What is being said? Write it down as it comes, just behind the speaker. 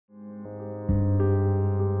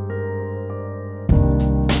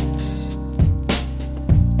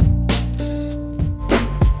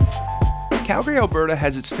Calgary, Alberta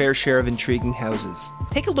has its fair share of intriguing houses.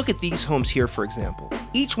 Take a look at these homes here, for example.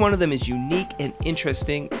 Each one of them is unique and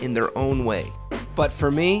interesting in their own way. But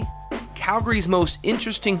for me, Calgary's most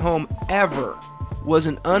interesting home ever was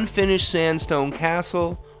an unfinished sandstone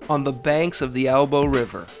castle on the banks of the Elbow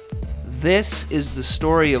River. This is the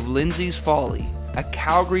story of Lindsay's Folly, a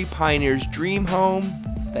Calgary Pioneer's dream home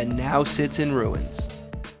that now sits in ruins.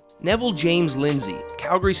 Neville James Lindsay,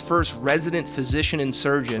 Calgary's first resident physician and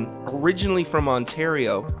surgeon, originally from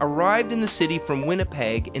Ontario, arrived in the city from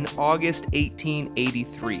Winnipeg in August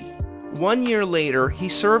 1883. 1 year later, he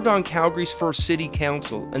served on Calgary's first city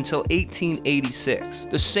council until 1886.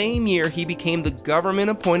 The same year, he became the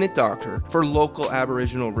government-appointed doctor for local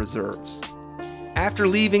Aboriginal reserves. After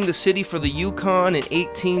leaving the city for the Yukon in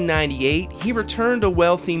 1898, he returned a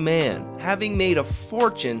wealthy man, having made a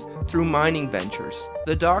fortune through mining ventures.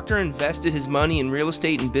 The doctor invested his money in real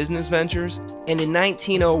estate and business ventures, and in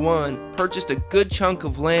 1901 purchased a good chunk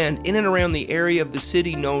of land in and around the area of the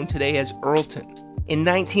city known today as Earlton. In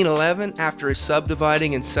 1911, after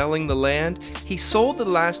subdividing and selling the land, he sold the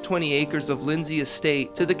last 20 acres of Lindsay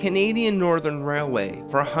Estate to the Canadian Northern Railway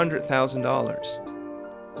for $100,000.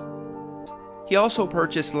 He also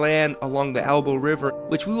purchased land along the Elbow River,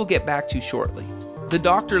 which we will get back to shortly. The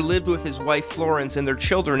doctor lived with his wife Florence and their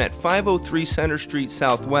children at 503 Centre Street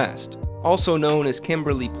Southwest, also known as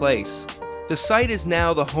Kimberley Place. The site is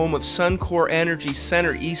now the home of Suncor Energy's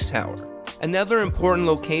Centre East Tower. Another important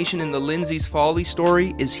location in the Lindsay's Folly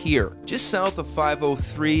story is here, just south of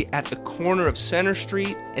 503 at the corner of Centre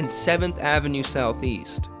Street and 7th Avenue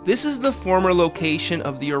Southeast. This is the former location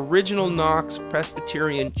of the original Knox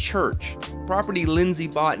Presbyterian Church, property Lindsay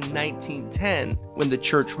bought in 1910 when the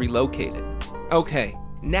church relocated. Okay,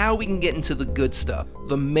 now we can get into the good stuff,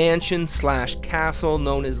 the mansion/castle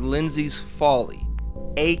known as Lindsay's Folly,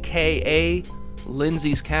 aka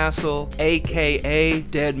Lindsay's Castle, aka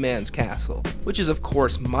Dead Man's Castle, which is of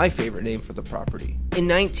course my favorite name for the property. In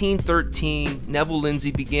 1913, Neville Lindsay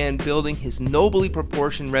began building his nobly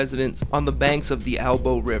proportioned residence on the banks of the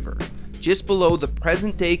Elbow River, just below the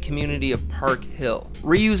present-day community of Park Hill.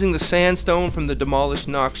 Reusing the sandstone from the demolished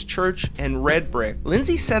Knox Church and red brick,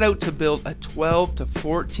 Lindsay set out to build a 12 to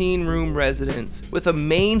 14 room residence with a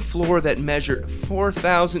main floor that measured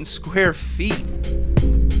 4,000 square feet.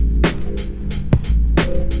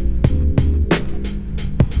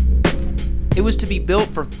 It was to be built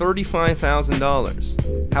for $35,000.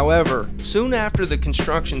 However, soon after the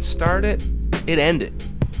construction started, it ended.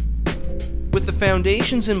 With the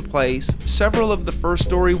foundations in place, several of the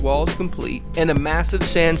first-story walls complete, and a massive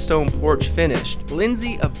sandstone porch finished,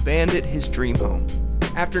 Lindsay abandoned his dream home.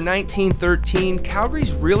 After 1913,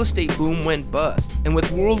 Calgary's real estate boom went bust, and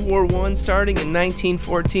with World War I starting in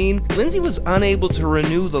 1914, Lindsay was unable to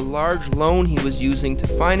renew the large loan he was using to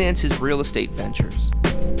finance his real estate ventures.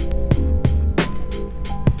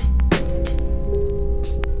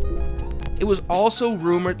 It was also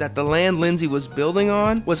rumored that the land Lindsay was building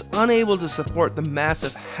on was unable to support the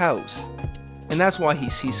massive house, and that's why he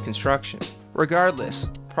ceased construction. Regardless,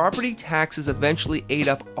 property taxes eventually ate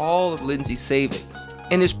up all of Lindsay's savings,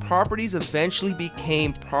 and his properties eventually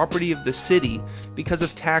became property of the city because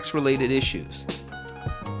of tax-related issues.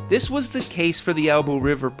 This was the case for the Elbow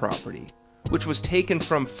River property, which was taken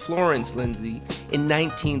from Florence Lindsay in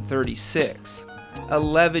 1936.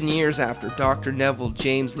 11 years after Dr. Neville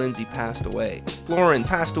James Lindsay passed away. Florence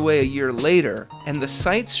passed away a year later, and the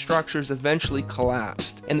site's structures eventually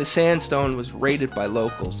collapsed, and the sandstone was raided by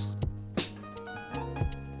locals.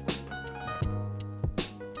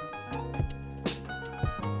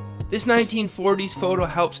 This 1940s photo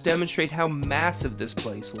helps demonstrate how massive this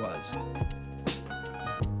place was.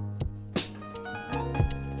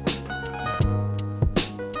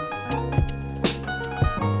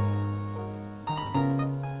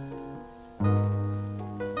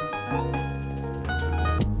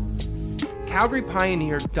 Calgary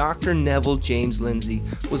Pioneer Dr. Neville James Lindsay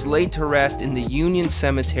was laid to rest in the Union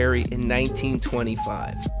Cemetery in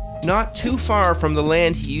 1925. Not too far from the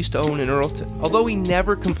land he used to own in Earlton. Although he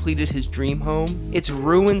never completed his dream home, its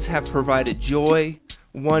ruins have provided joy,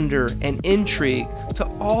 wonder, and intrigue to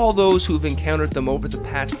all those who've encountered them over the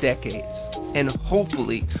past decades, and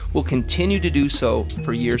hopefully will continue to do so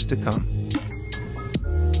for years to come.